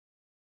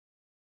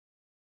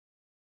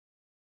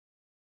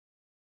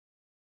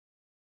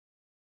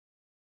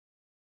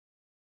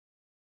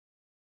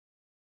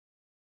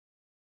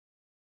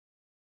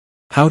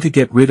How to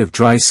get rid of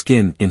dry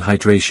skin in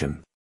hydration.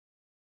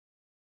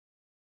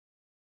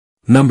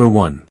 Number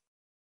 1.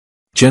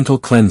 Gentle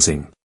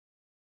cleansing.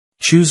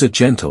 Choose a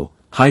gentle,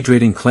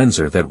 hydrating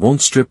cleanser that won't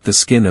strip the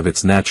skin of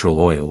its natural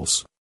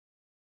oils.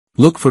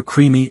 Look for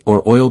creamy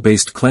or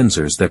oil-based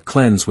cleansers that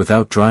cleanse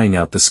without drying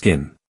out the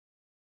skin.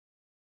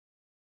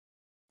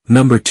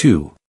 Number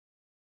 2.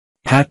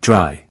 Pat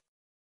dry.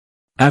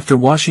 After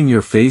washing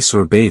your face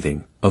or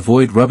bathing,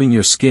 avoid rubbing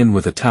your skin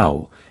with a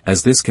towel,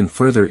 as this can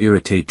further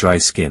irritate dry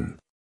skin.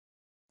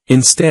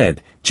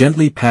 Instead,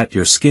 gently pat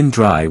your skin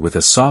dry with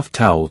a soft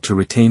towel to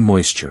retain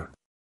moisture.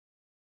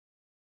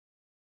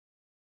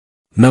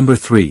 Number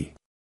 3.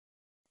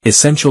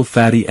 Essential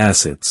fatty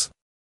acids.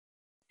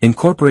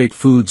 Incorporate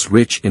foods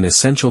rich in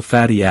essential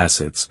fatty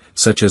acids,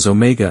 such as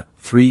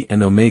omega-3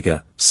 and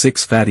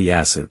omega-6 fatty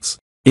acids,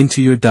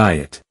 into your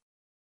diet.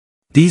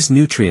 These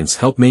nutrients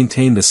help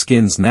maintain the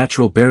skin's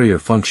natural barrier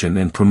function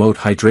and promote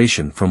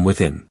hydration from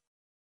within.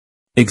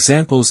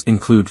 Examples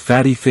include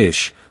fatty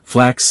fish,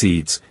 flax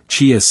seeds,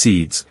 chia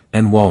seeds,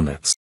 and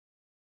walnuts.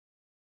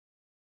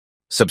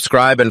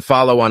 Subscribe and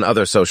follow on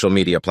other social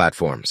media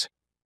platforms.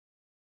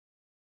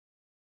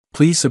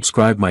 Please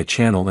subscribe my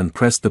channel and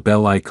press the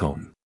bell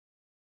icon.